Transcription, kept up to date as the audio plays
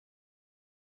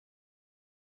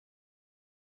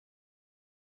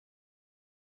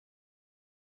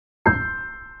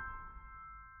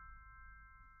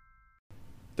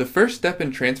The first step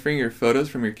in transferring your photos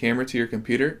from your camera to your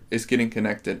computer is getting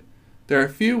connected. There are a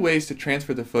few ways to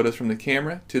transfer the photos from the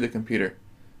camera to the computer.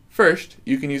 First,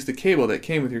 you can use the cable that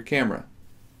came with your camera.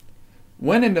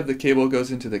 One end of the cable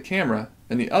goes into the camera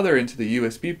and the other into the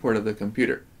USB port of the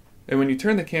computer. And when you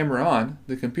turn the camera on,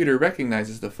 the computer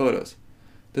recognizes the photos.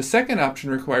 The second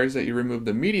option requires that you remove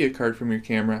the media card from your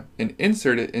camera and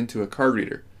insert it into a card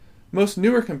reader. Most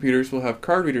newer computers will have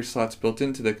card reader slots built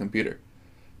into the computer.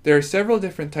 There are several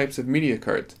different types of media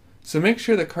cards, so make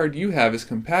sure the card you have is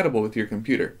compatible with your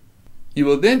computer. You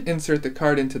will then insert the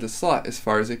card into the slot as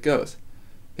far as it goes.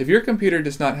 If your computer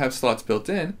does not have slots built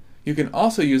in, you can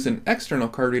also use an external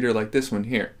card reader like this one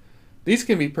here. These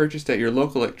can be purchased at your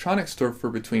local electronics store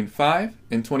for between $5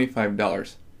 and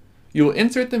 $25. You will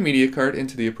insert the media card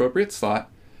into the appropriate slot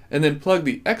and then plug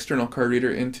the external card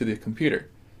reader into the computer.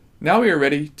 Now we are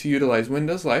ready to utilize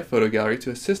Windows Live Photo Gallery to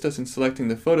assist us in selecting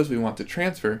the photos we want to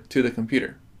transfer to the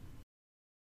computer.